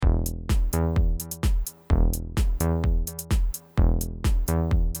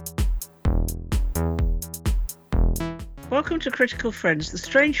Welcome to Critical Friends, the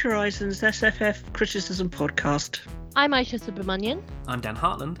Strange Horizons SFF criticism podcast. I'm Aisha Subramanian. I'm Dan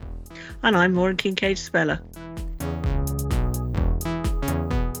Hartland. And I'm Maureen Kincaid Speller.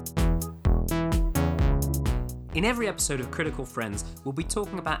 In every episode of Critical Friends, we'll be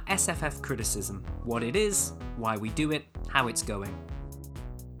talking about SFF criticism, what it is, why we do it, how it's going.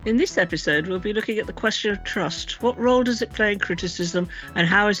 In this episode, we'll be looking at the question of trust. What role does it play in criticism, and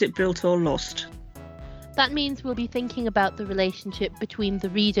how is it built or lost? That means we'll be thinking about the relationship between the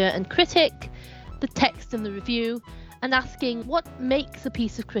reader and critic, the text and the review, and asking what makes a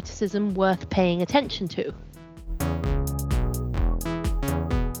piece of criticism worth paying attention to.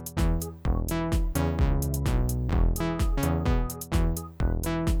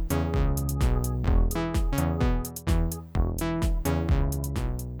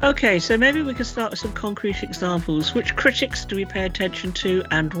 Okay, so maybe we can start with some concrete examples. Which critics do we pay attention to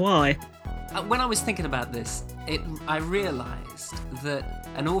and why? When I was thinking about this, I realised that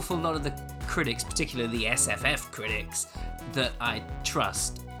an awful lot of the critics, particularly the SFF critics that I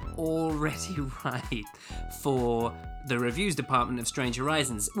trust, already write for the reviews department of Strange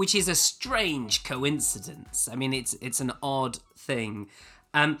Horizons, which is a strange coincidence. I mean, it's an odd thing.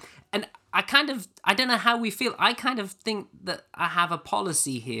 And I don't know how we feel. I kind of think that I have a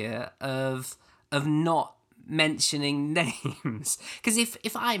policy here of not mentioning names, because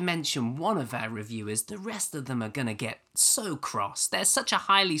if I mention one of our reviewers, the rest of them are going to get so cross. They're such a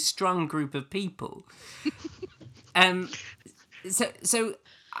highly strung group of people. So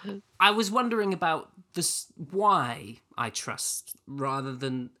I was wondering about this, why I trust rather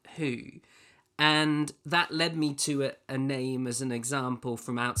than who. And that led me to a name as an example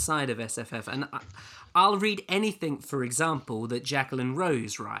from outside of SFF. And I'll read anything, for example, that Jacqueline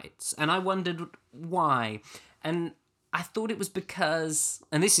Rose writes. And I wondered why. And I thought it was because,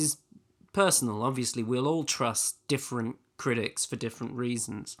 and this is personal, obviously, we'll all trust different critics for different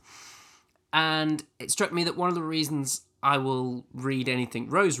reasons. And it struck me that one of the reasons I will read anything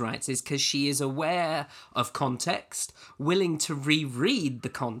Rose writes is because she is aware of context, willing to reread the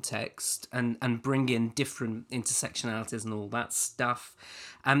context and bring in different intersectionalities and all that stuff,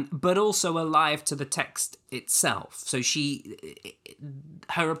 but also alive to the text itself. So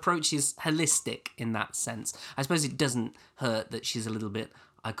her approach is holistic in that sense. I suppose it doesn't hurt that she's a little bit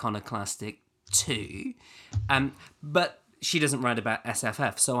iconoclastic too, but she doesn't write about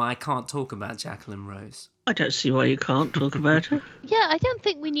SFF, so I can't talk about Jacqueline Rose. I don't see why you can't talk about her. Yeah, I don't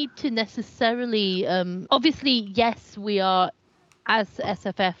think we need to necessarily... obviously, yes, we are, as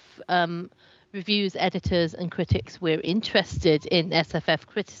SFF reviews, editors and critics, we're interested in SFF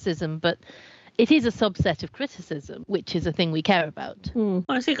criticism, but it is a subset of criticism, which is a thing we care about.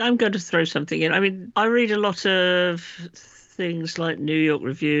 I think I'm going to throw something in. I mean, I read a lot of things like New York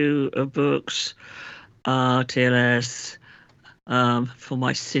Review of Books, TLS... for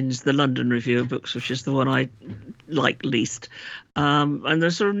my sins, the London Review of Books, which is the one I like least. And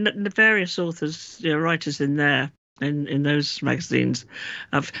there's sort of various authors, writers in there, in those magazines.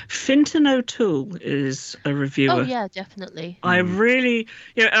 Fintan O'Toole is a reviewer. Oh, yeah, definitely. I really,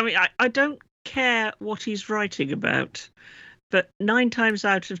 I don't care what he's writing about, but 9 times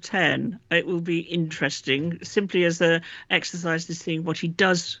out of 10, it will be interesting, simply as an exercise to seeing what he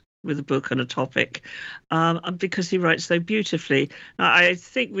does with a book and a topic, because he writes so beautifully. I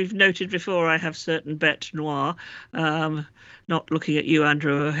think we've noted before I have certain bête noire, not looking at you,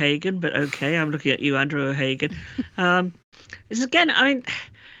 Andrew O'Hagan, but okay, I'm looking at you, Andrew O'Hagan. It's again,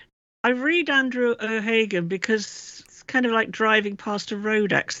 I read Andrew O'Hagan because it's kind of like driving past a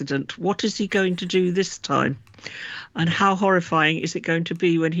road accident. What is he going to do this time? And how horrifying is it going to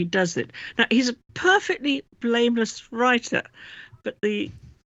be when he does it? Now, he's a perfectly blameless writer, but the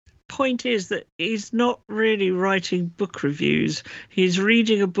point is that he's not really writing book reviews. He's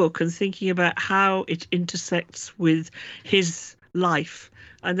reading a book and thinking about how it intersects with his life,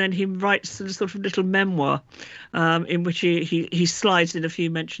 and then he writes a sort of little memoir in which he slides in a few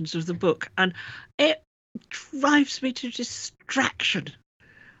mentions of the book, and it drives me to distraction.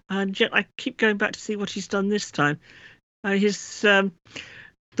 And yet I keep going back to see what he's done this time. The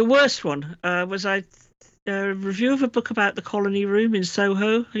worst one was a review of a book about the Colony Room in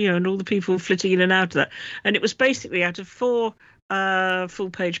Soho, and all the people flitting in and out of that. And it was basically out of 4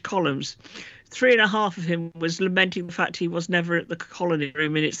 full-page columns, 3.5 of him was lamenting the fact he was never at the Colony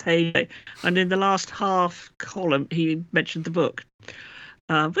Room in its heyday. And in the last half column, he mentioned the book,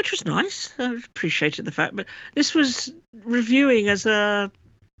 which was nice. I appreciated the fact. But this was reviewing as a...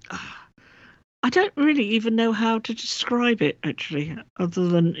 I don't really even know how to describe it, actually, other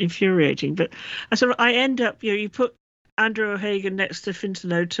than infuriating. But I end up, you put Andrew O'Hagan next to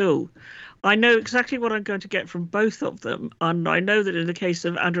Fintan O'Toole, I know exactly what I'm going to get from both of them, and I know that in the case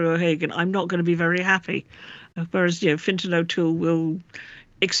of Andrew O'Hagan, I'm not going to be very happy. Whereas, Fintan O'Toole will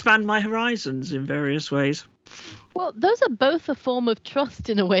expand my horizons in various ways. Well, those are both a form of trust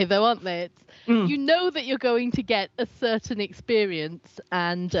in a way, though, aren't they? You know that you're going to get a certain experience,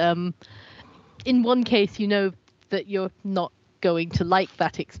 and in one case, you know that you're not going to like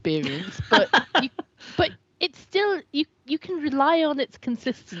that experience, but it's still you can rely on its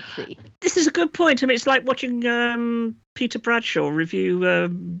consistency. This is a good point. I mean, it's like watching Peter Bradshaw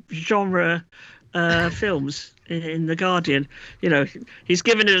review genre films in The Guardian. He's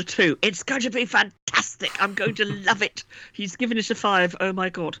given it a 2. It's going to be fantastic. I'm going to love it. He's given it a 5. Oh my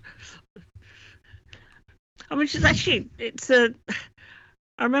god. I mean,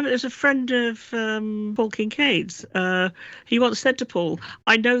 I remember there's a friend of Paul Kincaid's. He once said to Paul,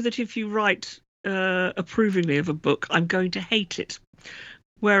 I know that if you write approvingly of a book, I'm going to hate it.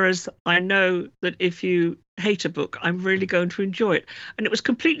 Whereas I know that if you hate a book, I'm really going to enjoy it. And it was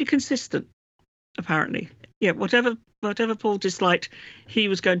completely consistent, apparently. Yeah, whatever Paul disliked, he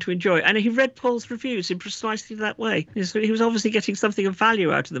was going to enjoy. And he read Paul's reviews in precisely that way. So he was obviously getting something of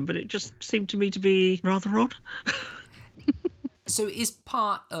value out of them, but it just seemed to me to be rather odd. So is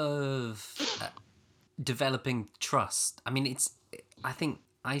part of developing trust, I mean, I think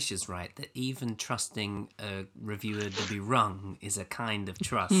Aisha's right that even trusting a reviewer to be wrong is a kind of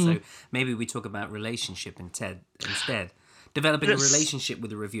trust. So maybe we talk about relationship instead. Developing a relationship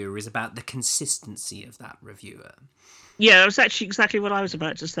with a reviewer is about the consistency of that reviewer. Yeah, that's actually exactly what I was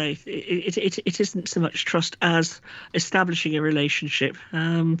about to say. It isn't so much trust as establishing a relationship.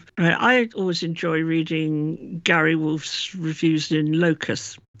 I always enjoy reading Gary Wolfe's reviews in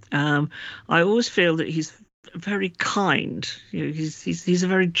Locus. I always feel that he's very kind. He's a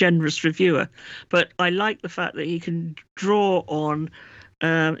very generous reviewer, but I like the fact that he can draw on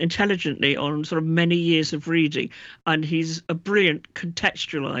intelligently on sort of many years of reading, and he's a brilliant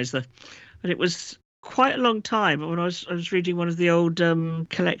contextualizer. And it was quite a long time when I was reading one of the old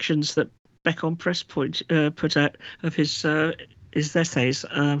collections that Beck-on Press put out of his essays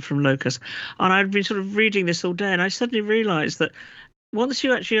from Locus, and I'd been sort of reading this all day, and I suddenly realised that once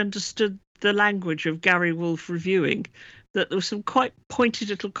you actually understood the language of Gary Wolfe reviewing, that there were some quite pointed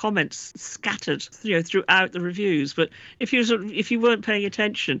little comments scattered, throughout the reviews. But if you weren't paying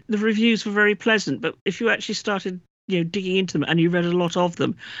attention, the reviews were very pleasant. But if you actually started, digging into them and you read a lot of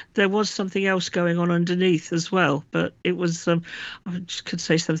them, there was something else going on underneath as well. But it was, I just could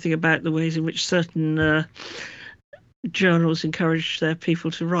say something about the ways in which certain journals encourage their people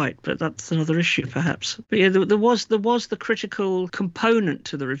to write, but that's another issue perhaps. But yeah, there was the critical component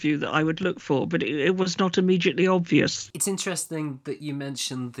to the review that I would look for, but it was not immediately obvious. It's interesting that you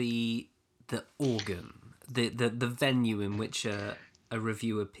mentioned the organ, the venue in which a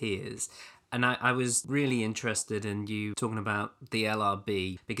review appears. And I was really interested in you talking about the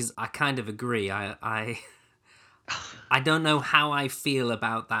LRB, because I kind of agree. I don't know how I feel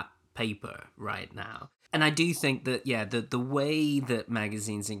about that paper right now. And I do think that, the way that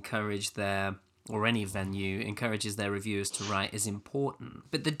magazines encourage or any venue encourages their reviewers to write is important.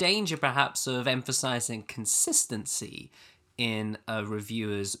 But the danger, perhaps, of emphasizing consistency in a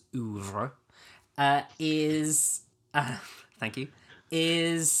reviewer's oeuvre is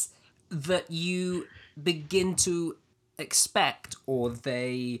that you begin to expect, or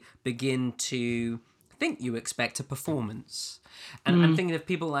they begin to think you expect, a performance. And I'm thinking of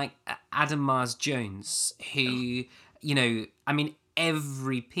people like Adam Mars-Jones, who,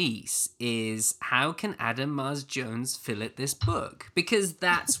 every piece is, how can Adam Mars-Jones fill it this book? Because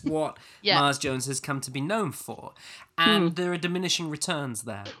that's what Mars-Jones has come to be known for. And there are diminishing returns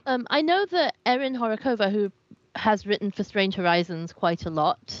there. I know that Erin Horokova, who has written for Strange Horizons quite a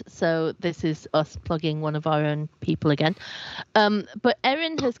lot, so this is us plugging one of our own people again. But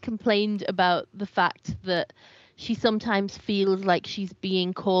Erin has complained about the fact that she sometimes feels like she's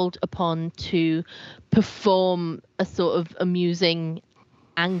being called upon to perform a sort of amusing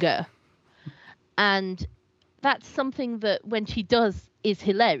anger. And that's something that, when she does, is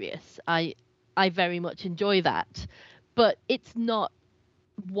hilarious. I very much enjoy that. But it's not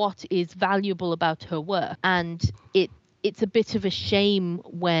what is valuable about her work. And it's a bit of a shame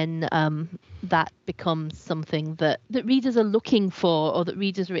when that becomes something that readers are looking for, or that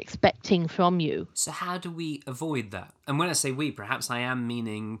readers are expecting from you. So how do we avoid that? And when I say we, perhaps I am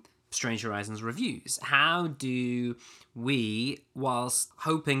meaning Strange Horizons reviews. How do we, whilst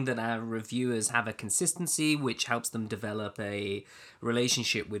hoping that our reviewers have a consistency which helps them develop a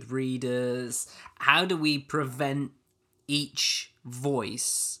relationship with readers, how do we prevent each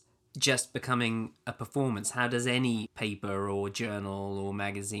voice just becoming a performance? How does any paper or journal or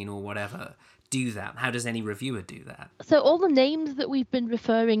magazine or whatever do that? How does any reviewer do that? So all the names that we've been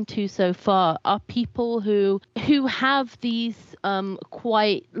referring to so far are people who have these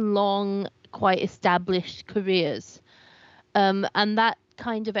quite long, quite established careers, and that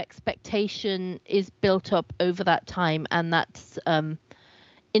kind of expectation is built up over that time, and that's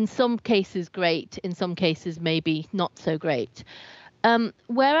in some cases great, in some cases maybe not so great.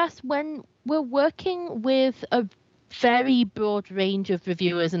 Whereas when we're working with a very broad range of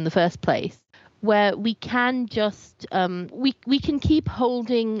reviewers in the first place, where we can just we can keep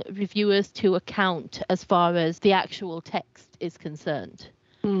holding reviewers to account as far as the actual text is concerned,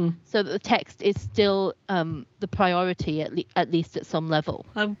 so that the text is still the priority, at least at some level.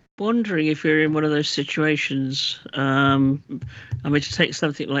 I'm wondering if you're in one of those situations, I mean, to take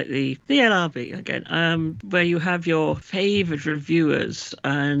something like the LRB again, where you have your favoured reviewers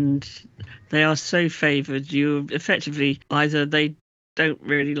and they are so favoured, you effectively either they don't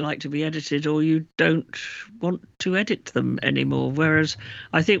really like to be edited or you don't want to edit them anymore. Whereas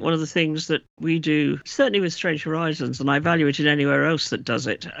I think one of the things that we do, certainly with Strange Horizons, and I value it in anywhere else that does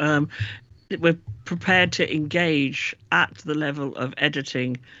it, we're prepared to engage at the level of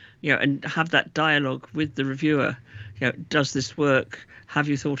editing, and have that dialogue with the reviewer. Does this work? Have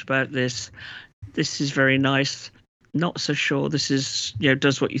you thought about this? This is very nice. Not so sure. This is,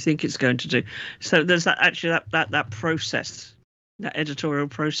 does what you think it's going to do. So there's that process, that editorial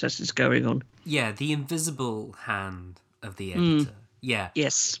process is going on. Yeah, the invisible hand of the editor. Yeah.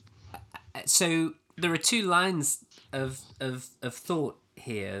 Yes. So there are two lines of thought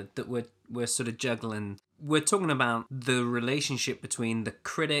here that we're sort of juggling. We're talking about the relationship between the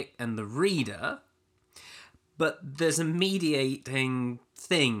critic and the reader, but there's a mediating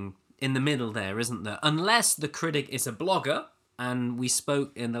thing in the middle there, isn't there? Unless the critic is a blogger, and we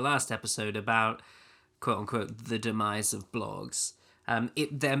spoke in the last episode about, quote unquote, the demise of blogs.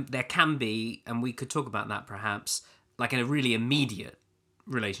 There can be, and we could talk about that perhaps, like a really immediate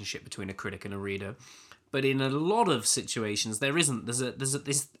relationship between a critic and a reader. But in a lot of situations, there isn't. There's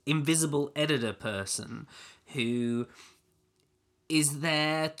this invisible editor person who is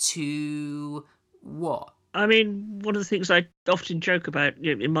there to what? I mean, one of the things I often joke about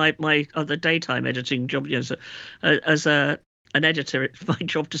in my other daytime editing job, as an editor, it's my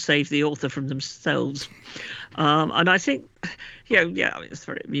job to save the author from themselves. And I think, I mean, it's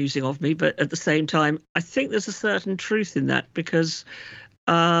very amusing of me, but at the same time, I think there's a certain truth in that, because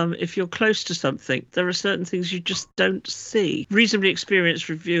if you're close to something, there are certain things you just don't see. Reasonably experienced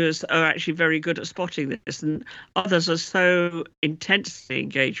reviewers are actually very good at spotting this, and others are so intensely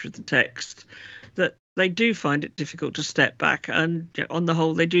engaged with the text that they do find it difficult to step back. And on the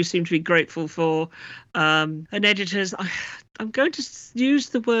whole, they do seem to be grateful for an editor's, I'm going to use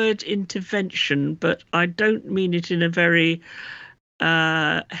the word intervention, but I don't mean it in a very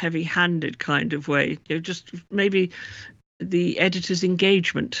heavy-handed kind of way. Just maybe the editor's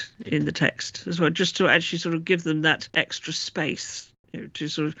engagement in the text as well, just to actually sort of give them that extra space, to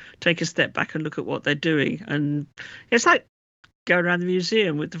sort of take a step back and look at what they're doing. And it's like going around the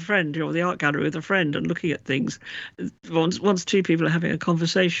museum with a friend, or the art gallery with a friend, and looking at things. Once two people are having a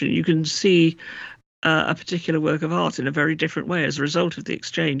conversation, you can see a particular work of art in a very different way as a result of the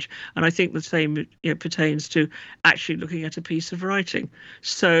exchange. And I think the same pertains to actually looking at a piece of writing.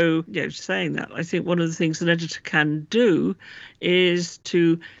 So, saying that, I think one of the things an editor can do is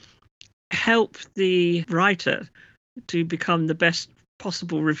to help the writer to become the best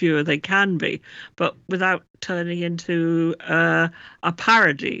possible reviewer they can be, but without turning into a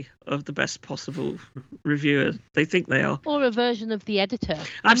parody of the best possible reviewer they think they are, or a version of the editor.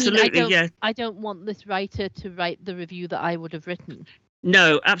 Absolutely. I don't want this writer to write the review that I would have written.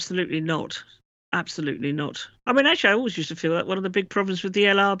 No, absolutely not. Absolutely not. I mean, actually, I always used to feel that one of the big problems with the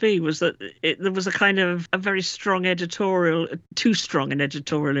LRB was that there was a kind of a very strong too strong an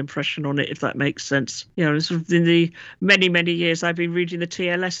editorial impression on it, if that makes sense. Sort of in the many, many years I've been reading the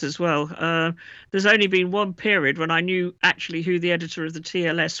TLS as well, there's only been one period when I knew actually who the editor of the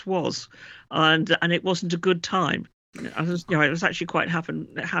TLS was, and it wasn't a good time. I was actually quite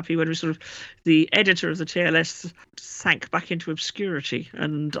happy when the editor of the TLS sank back into obscurity,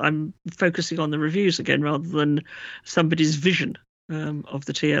 and I'm focusing on the reviews again rather than somebody's vision of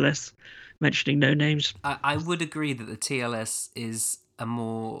the TLS, mentioning no names. I would agree that the TLS is a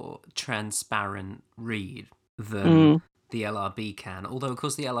more transparent read than the LRB can, although of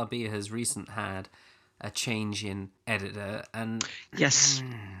course the LRB has recently had a change in editor, and yes.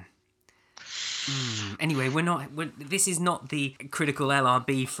 Anyway, this is not the Critical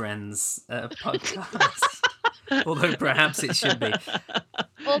LRB Friends podcast, although perhaps it should be.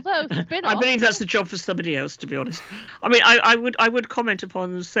 Although I believe that's the job for somebody else, to be honest. I mean, I would comment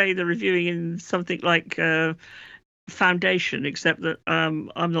upon, say, the reviewing in something like Foundation, except that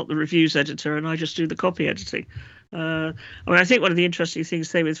I'm not the reviews editor and I just do the copy editing. I mean, I think one of the interesting things,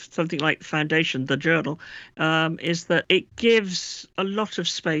 say, with something like Foundation, the journal, is that it gives a lot of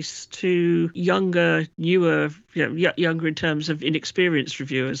space to younger, newer, younger in terms of inexperienced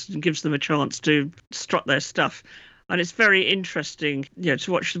reviewers, and gives them a chance to strut their stuff. And it's very interesting,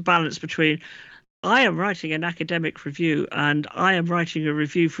 to watch the balance between, I am writing an academic review and I am writing a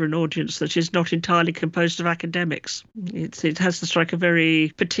review for an audience that is not entirely composed of academics. It has to strike a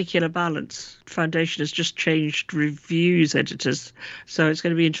very particular balance. Foundation has just changed reviews editors, so it's going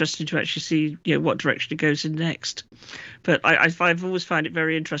to be interesting to actually see what direction it goes in next. But I've always found it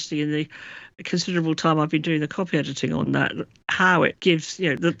very interesting in the considerable time I've been doing the copy editing on that, how it gives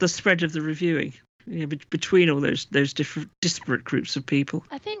the spread of the reviewing. Between all those different disparate groups of people.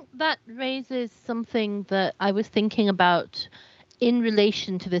 I think that raises something that I was thinking about in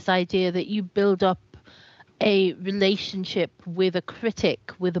relation to this idea that you build up a relationship with a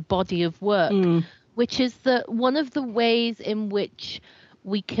critic, with a body of work, which is that one of the ways in which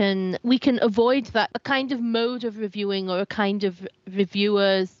we can avoid that, a kind of mode of reviewing or a kind of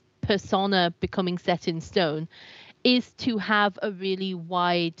reviewer's persona becoming set in stone, is to have a really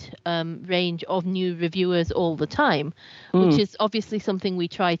wide range of new reviewers all the time, which is obviously something we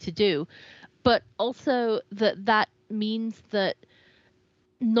try to do. But also that means that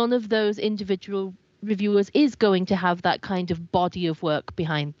none of those individual reviewers is going to have that kind of body of work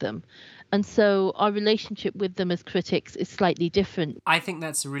behind them. And so our relationship with them as critics is slightly different. I think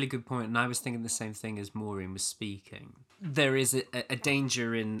that's a really good point, and I was thinking the same thing as Maureen was speaking. There is a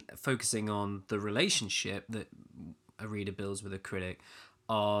danger in focusing on the relationship that a reader builds with a critic,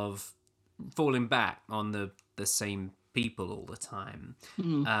 of falling back on the same people all the time.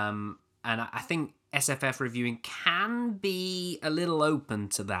 And I think SFF reviewing can be a little open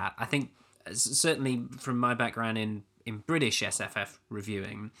to that. I think, certainly from my background in British SFF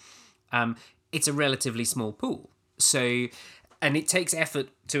reviewing, it's a relatively small pool. So, and it takes effort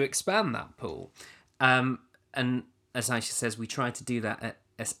to expand that pool. And as Aisha says, we try to do that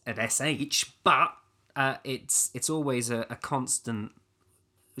at SH, but it's always a constant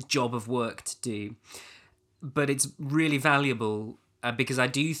job of work to do. But it's really valuable because I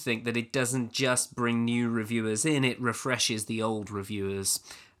do think that it doesn't just bring new reviewers in, it refreshes the old reviewers.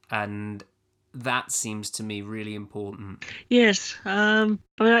 And that seems to me really important. Yes. I mean,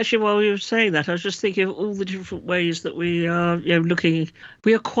 actually, while you were saying that, I was just thinking of all the different ways that we are,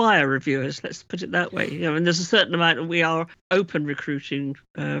 we acquire reviewers, let's put it that way. And there's a certain amount that we are open recruiting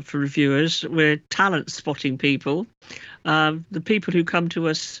for reviewers. We're talent spotting people. The people who come to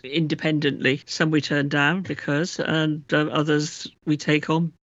us independently, some we turn down because, and others we take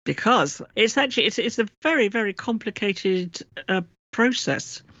on because. It's actually, it's a very, very complicated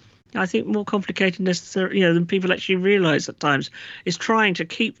process. I think more complicated than people actually realise at times, is trying to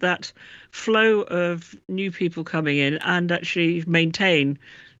keep that flow of new people coming in and actually maintain,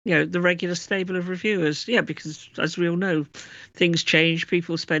 the regular stable of reviewers. Yeah, because as we all know, things change.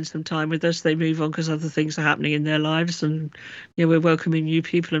 People spend some time with us, they move on because other things are happening in their lives, and we're welcoming new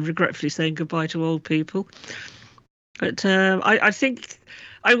people and regretfully saying goodbye to old people. But I think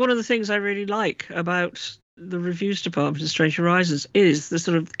one of the things I really like about the reviews department of Strange Horizons is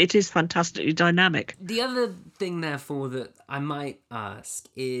it is fantastically dynamic. The other thing, therefore, that I might ask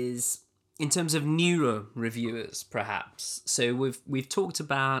is in terms of newer reviewers, perhaps. So we've talked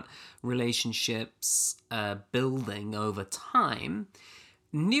about relationships building over time.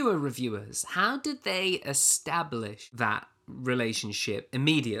 Newer reviewers, how did they establish that relationship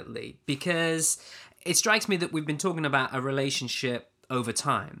immediately? Because it strikes me that we've been talking about a relationship over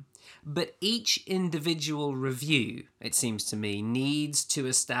time. But each individual review, it seems to me, needs to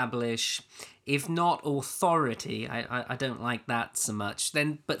establish, if not authority, I don't like that so much,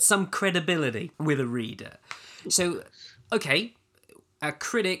 but some credibility with a reader. So, okay, a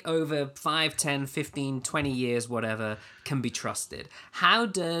critic over 5, 10, 15, 20 years, whatever, can be trusted. How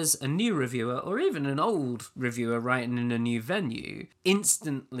does a new reviewer, or even an old reviewer writing in a new venue,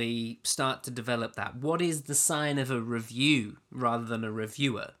 instantly start to develop that? What is the sign of a review rather than a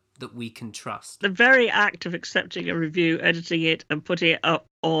reviewer that we can trust? The very act of accepting a review, editing it and putting it up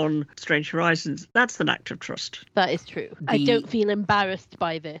on Strange Horizons, that's an act of trust. That is true. I don't feel embarrassed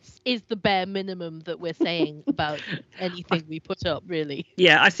by this, is the bare minimum that we're saying about anything we put up, really.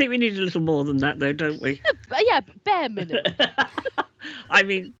 Yeah, I think we need a little more than that, though, don't we? Yeah, bare minimum. I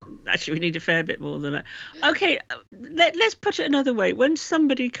mean, actually, we need a fair bit more than that. Okay, let's put it another way. When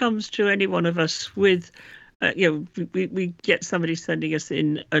somebody comes to any one of us with we get somebody sending us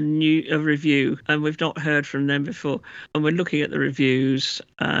in a review, and we've not heard from them before, and we're looking at the reviews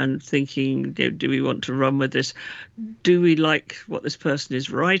and thinking, do we want to run with this? Do we like what this person is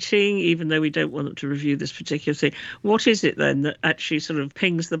writing, even though we don't want them to review this particular thing? What is it then that actually sort of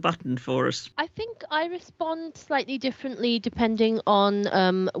pings the button for us? I think I respond slightly differently depending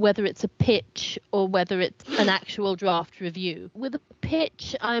on whether it's a pitch or whether it's an actual draft review. With a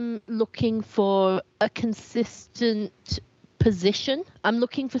pitch, I'm looking for a consistent position. I'm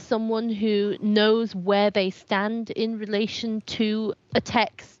looking for someone who knows where they stand in relation to a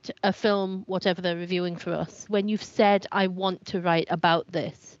text, a film, whatever they're reviewing for us. When you've said, I want to write about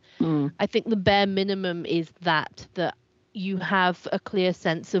this, I think the bare minimum is that you have a clear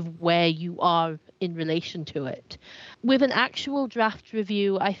sense of where you are in relation to it. With an actual draft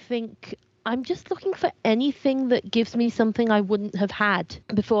review, I think I'm just looking for anything that gives me something I wouldn't have had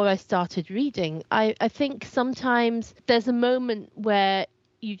before I started reading. I think sometimes there's a moment where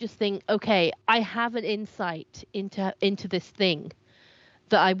you just think, okay, I have an insight into this thing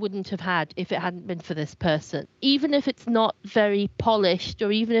that I wouldn't have had if it hadn't been for this person. Even if it's not very polished,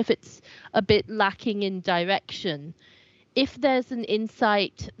 or even if it's a bit lacking in direction, if there's an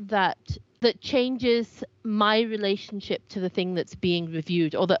insight that changes my relationship to the thing that's being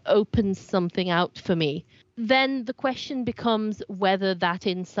reviewed, or that opens something out for me, then the question becomes whether that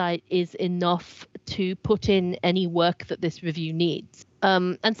insight is enough to put in any work that this review needs.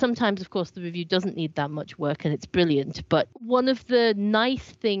 And sometimes, of course, the review doesn't need that much work and it's brilliant. But one of the nice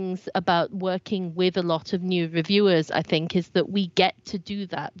things about working with a lot of new reviewers, I think, is that we get to do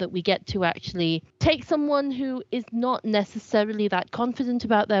that we get to actually take someone who is not necessarily that confident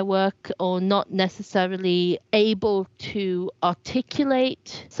about their work, or not necessarily able to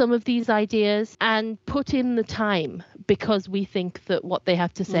articulate some of these ideas, and put in the time, because we think that what they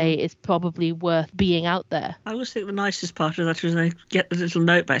have to say is probably worth being out there. I always think the nicest part of that is when I get the little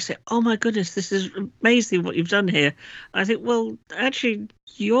note back, say, oh my goodness, this is amazing what you've done here. I think, well, actually,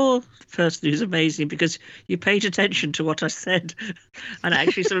 you're the person who's amazing because you paid attention to what I said and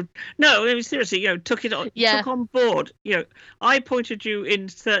actually sort of, no, I mean, seriously, took on board. I pointed you in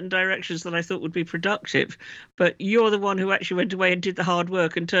certain directions that I thought would be productive, but you're the one who actually went away and did the hard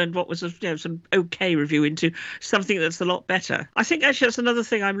work and turned what was some okay review into something that's a lot better. I think actually that's another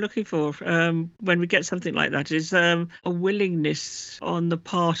thing I'm looking for when we get something like that, is a willingness on the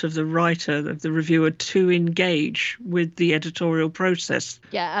part of the writer, of the reviewer, to engage with the editorial process.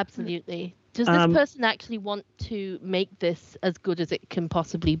 Yeah, absolutely. Does this person actually want to make this as good as it can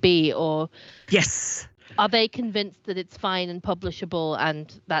possibly be, or yes, are they convinced that it's fine and publishable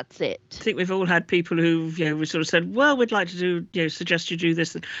and that's it? I think we've all had people who, we sort of said, well, we'd like to do, suggest you do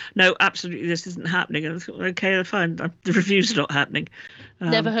this. And, no, absolutely, this isn't happening. And I thought, okay, fine, the review's not happening.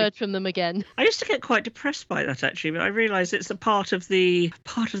 Never heard from them again. I used to get quite depressed by that, actually, but I realise it's a part of the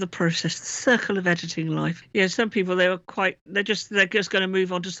process, the circle of editing life. Some people, they're just going to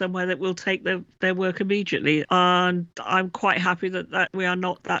move on to somewhere that will take their work immediately. And I'm quite happy that we are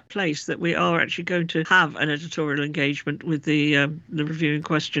not that place, that we are actually going to have an editorial engagement with the review in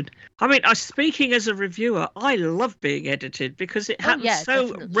question. I mean, speaking as a reviewer, I love being edited because it happens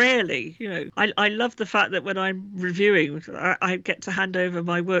definitely. Rarely. I love the fact that when I'm reviewing, I get to hand over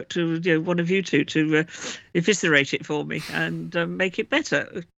my work to one of you two to eviscerate it for me and make it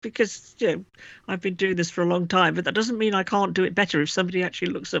better, because I've been doing this for a long time, but that doesn't mean I can't do it better if somebody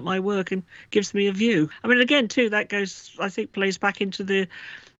actually looks at my work and gives me a view. I mean, again, too, that goes, I think, plays back into the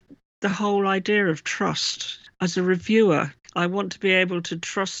whole idea of trust. As a reviewer, I want to be able to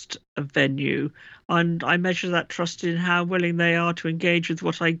trust a venue, and I measure that trust in how willing they are to engage with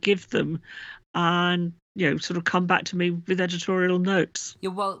what I give them, and sort of come back to me with editorial notes. Yeah,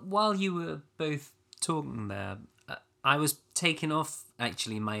 while you were both talking there, I was taking off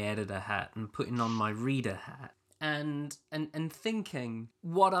actually my editor hat and putting on my reader hat, and thinking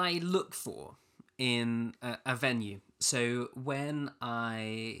what I look for in a venue. So when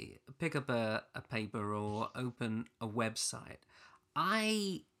I pick up a paper or open a website,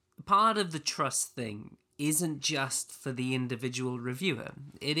 part of the trust thing isn't just for the individual reviewer.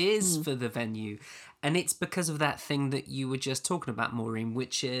 It is for the venue. And it's because of that thing that you were just talking about, Maureen,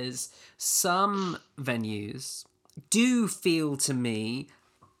 which is some venues do feel to me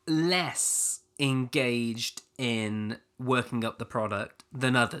less engaged in working up the product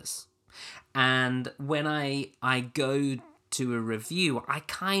than others. And when I go to a review, I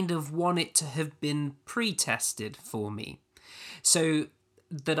kind of want it to have been pre-tested for me, so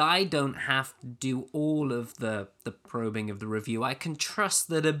that I don't have to do all of the probing of the review. I can trust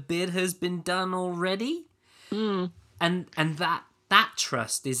that a bit has been done already. And that that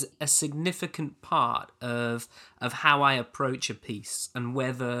trust is a significant part of how I approach a piece and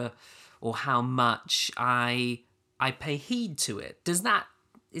whether or how much I pay heed to it.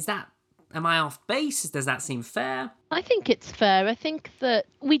 Am I off base? Does that seem fair? I think it's fair. I think that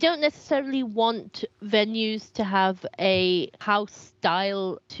we don't necessarily want venues to have a house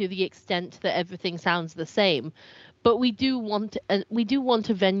style to the extent that everything sounds the same. But we do want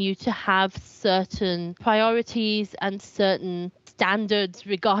a venue to have certain priorities and certain standards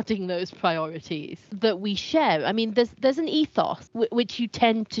regarding those priorities that we share. I mean, there's an ethos which you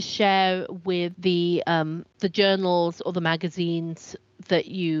tend to share with the journals or the magazines that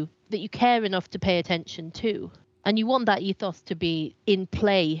you care enough to pay attention to, and you want that ethos to be in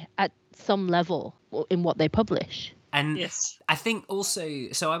play at some level in what they publish. And yes. I think also,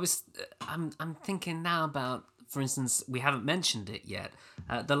 so I'm thinking now about, for instance, we haven't mentioned it yet,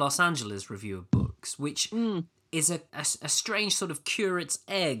 the Los Angeles Review of Books, which is a strange sort of curate's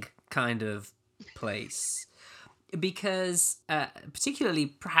egg kind of place. Because particularly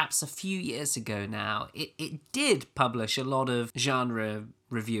perhaps a few years ago now, it did publish a lot of genre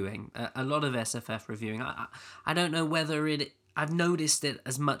reviewing, a lot of SFF reviewing. I don't know whether I've noticed it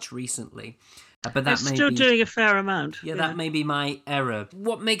as much recently. But that it's still doing a fair amount. Yeah, that may be my error.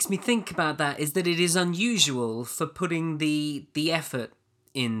 What makes me think about that is that it is unusual for putting the effort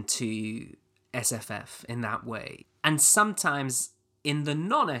into SFF in that way. And sometimes in the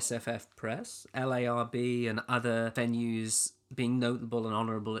non-SFF press, LARB and other venues being notable and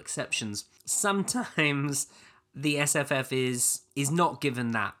honourable exceptions, sometimes the SFF is not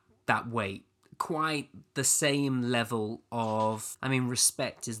given that weight. Quite the same level of, I mean,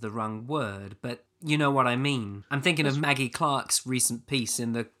 respect is the wrong word, but you know what I mean. I'm thinking of Maggie Clark's recent piece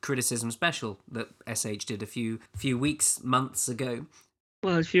in the Criticism Special that SH did a few months ago.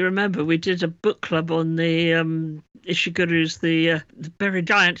 Well, if you remember, we did a book club on the Ishiguro's the Buried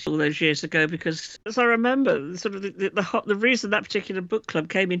Giant all those years ago, because as I remember, sort of the reason that particular book club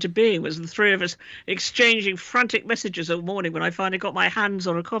came into being was the three of us exchanging frantic messages all morning when I finally got my hands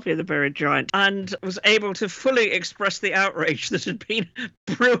on a copy of the Buried Giant and was able to fully express the outrage that had been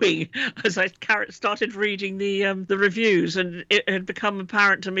brewing as I started reading the reviews, and it had become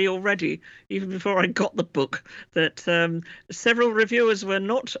apparent to me already, even before I got the book, that several reviewers were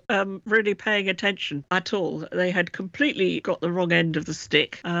not really paying attention at all. They had completely got the wrong end of the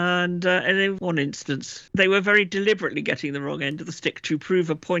stick, and in one instance they were very deliberately getting the wrong end of the stick to prove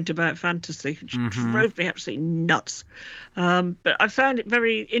a point about fantasy, which drove me absolutely nuts. But I found it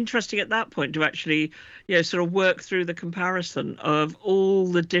very interesting at that point to actually sort of work through the comparison of all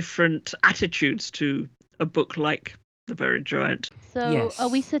the different attitudes to a book like The Buried Giant. So yes. Are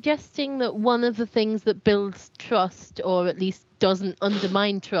we suggesting that one of the things that builds trust, or at least doesn't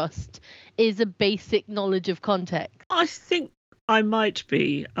undermine trust, is a basic knowledge of context? I think I might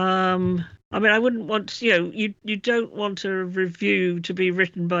be. I mean, I wouldn't want, you don't want a review to be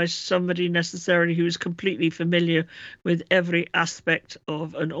written by somebody necessarily who is completely familiar with every aspect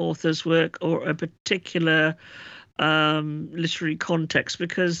of an author's work or a particular literary context,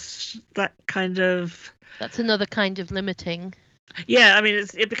 because that's another kind of limiting. Yeah, I mean,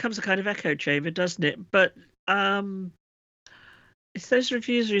 it becomes a kind of echo chamber, doesn't it? But it's those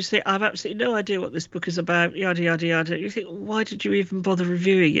reviews where you say, I've absolutely no idea what this book is about, yada, yada, yada. You think, why did you even bother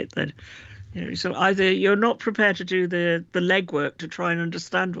reviewing it then? So either you're not prepared to do the legwork to try and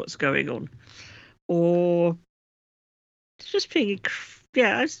understand what's going on, or just being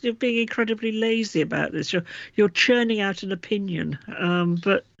incredibly lazy about this. You're churning out an opinion,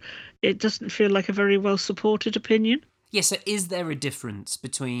 but it doesn't feel like a very well supported opinion. Yeah, so is there a difference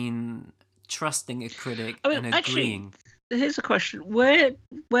between trusting a critic and agreeing? Actually, here's a question.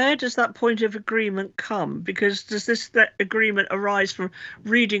 Where does that point of agreement come? Because does that agreement arise from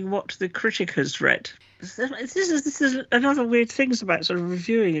reading what the critic has read? This is another weird thing about sort of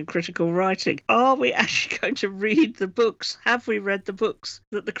reviewing and critical writing. Are we actually going to read the books? Have we read the books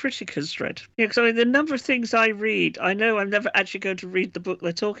that the critic has read? Because I mean, the number of things I read, I know I'm never actually going to read the book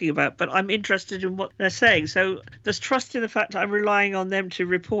they're talking about, but I'm interested in what they're saying. So there's trust in the fact that I'm relying on them to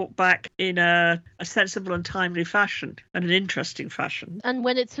report back in a sensible and timely fashion and an interesting fashion. And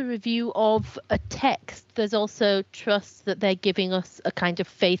when it's a review of a text, there's also trust that they're giving us a kind of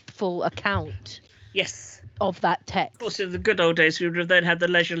faithful account. Yes. Of that text. Of course, in the good old days, we would have then had the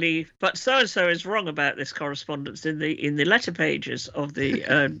leisurely, but so-and-so is wrong about this correspondence in the letter pages of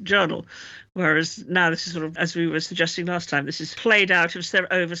the journal. Whereas now this is sort of, as we were suggesting last time, this is played out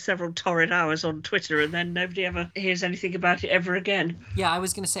over several torrid hours on Twitter, and then nobody ever hears anything about it ever again. Yeah, I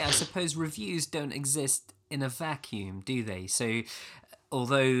was going to say, I suppose reviews don't exist in a vacuum, do they? So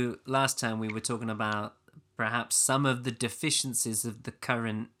although last time we were talking about perhaps some of the deficiencies of the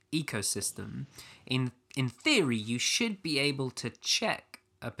current ecosystem, in theory, you should be able to check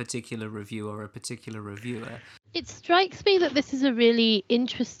a particular review or a particular reviewer. It strikes me that this is a really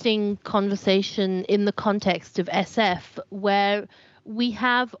interesting conversation in the context of SF, where we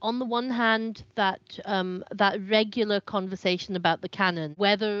have, on the one hand, that regular conversation about the canon,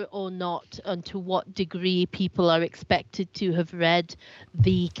 whether or not and to what degree people are expected to have read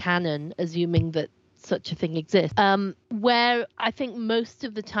the canon, assuming that such a thing exists, where I think most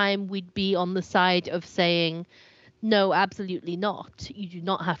of the time we'd be on the side of saying, no, absolutely not. You do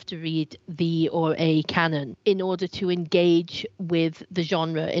not have to read the or a canon in order to engage with the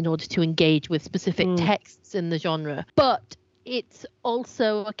genre, in order to engage with specific texts in the genre. But it's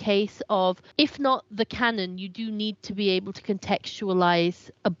also a case of, if not the canon, you do need to be able to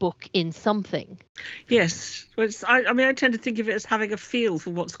contextualize a book in something. Yes. Well, I tend to think of it as having a feel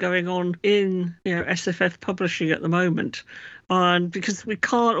for what's going on in SFF publishing at the moment. And because we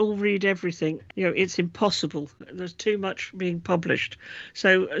can't all read everything, it's impossible. There's too much being published.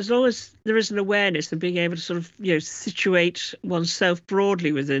 So as long as there is an awareness and being able to sort of, situate oneself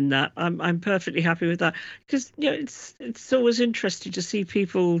broadly within that, I'm perfectly happy with that. Because, it's always interesting to see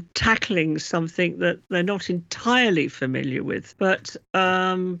people tackling something that they're not entirely familiar with. But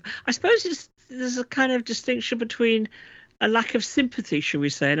I suppose there's a kind of distinction between a lack of sympathy, shall we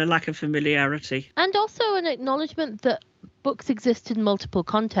say, and a lack of familiarity. And also an acknowledgement that books exist in multiple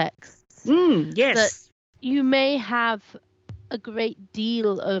contexts. Yes. That you may have a great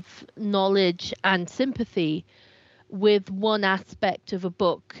deal of knowledge and sympathy with one aspect of a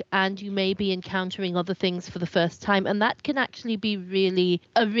book, and you may be encountering other things for the first time, and that can actually be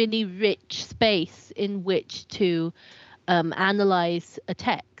a really rich space in which to analyze a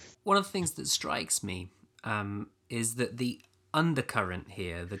text. One of the things that strikes me is that the undercurrent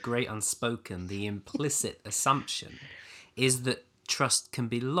here, the great unspoken, the implicit assumption, is that trust can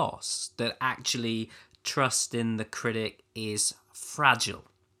be lost, that actually trust in the critic is fragile.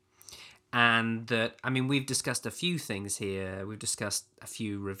 And that, we've discussed a few things here. We've discussed a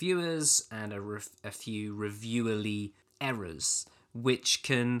few reviewers and a few reviewerly errors, which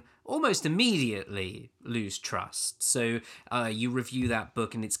can almost immediately lose trust. So you review that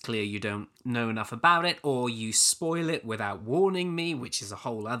book and it's clear you don't know enough about it, or you spoil it without warning me, which is a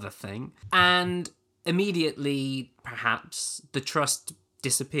whole other thing. And immediately, perhaps, the trust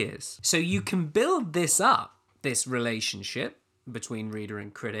disappears. So you can build this up, this relationship between reader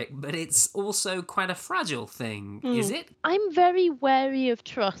and critic, but it's also quite a fragile thing, is it? I'm very wary of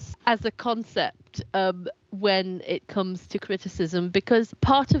trust as a concept when it comes to criticism, because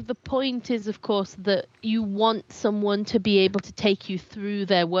part of the point is, of course, that you want someone to be able to take you through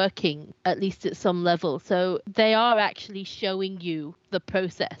their working, at least at some level. So they are actually showing you the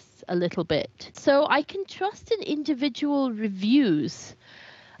process a little bit. So I can trust in individual reviews.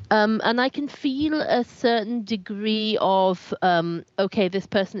 And I can feel a certain degree of, okay, this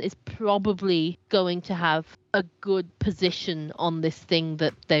person is probably going to have a good position on this thing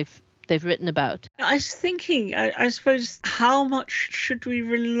that they've written about. I was thinking, I suppose, how much should we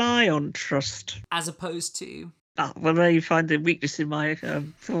rely on trust? As opposed to? Well, there you find the weakness in my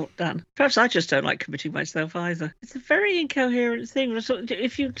thought, Dan. Perhaps I just don't like committing myself either. It's a very incoherent thing.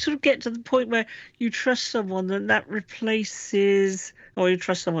 If you sort of get to the point where you trust someone, then that replaces... or you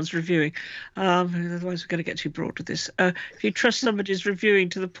trust someone's reviewing. Otherwise, we're going to get too broad with this. If you trust somebody's reviewing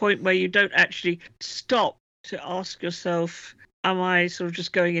to the point where you don't actually stop to ask yourself, am I sort of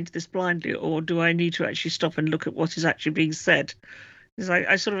just going into this blindly, or do I need to actually stop and look at what is actually being said? Because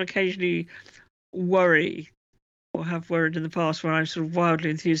I sort of occasionally worry, or have worried in the past, where I'm sort of wildly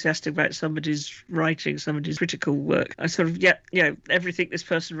enthusiastic about somebody's writing, somebody's critical work. I sort of, everything this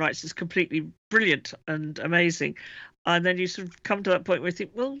person writes is completely brilliant and amazing. And then you sort of come to that point where you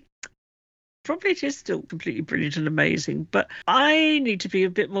think, well, probably it is still completely brilliant and amazing, but I need to be a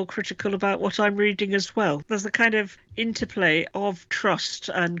bit more critical about what I'm reading as well. There's a kind of interplay of trust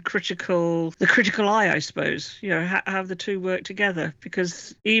and the critical eye, I suppose, how the two work together,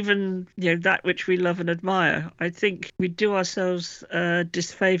 because even, that which we love and admire, I think we do ourselves a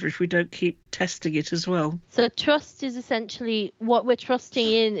disfavour if we don't keep testing it as well. So trust is essentially, what we're trusting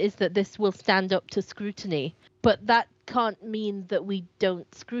in is that this will stand up to scrutiny. But that can't mean that we don't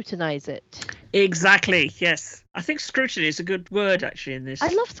scrutinize it. Exactly, yes. I think scrutiny is a good word, actually, in this. I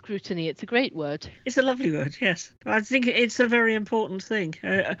love scrutiny. It's a great word. It's a lovely word, yes. I think it's a very important thing.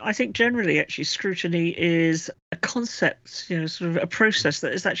 I think generally, actually, scrutiny is a concept, sort of a process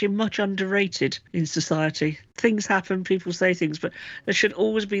that is actually much underrated in society. Things happen, people say things, but there should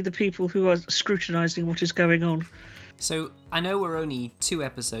always be the people who are scrutinising what is going on. So I know we're only 2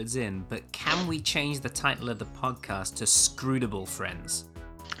 episodes in, but can we change the title of the podcast to Scroodable Friends?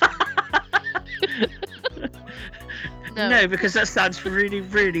 No, because that sounds really,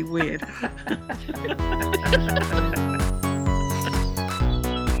 really weird.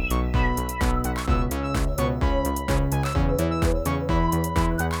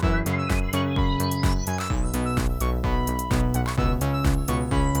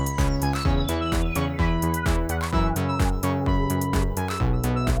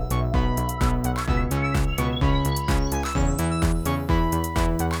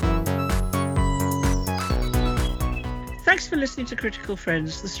 Thanks for listening to Critical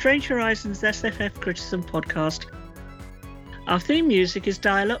Friends, the Strange Horizons SFF Criticism podcast. Our theme music is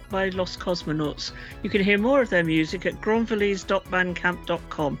Dial Up by Lost Cosmonauts. You can hear more of their music at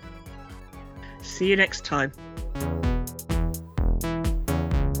granvallese.bandcamp.com. See you next time.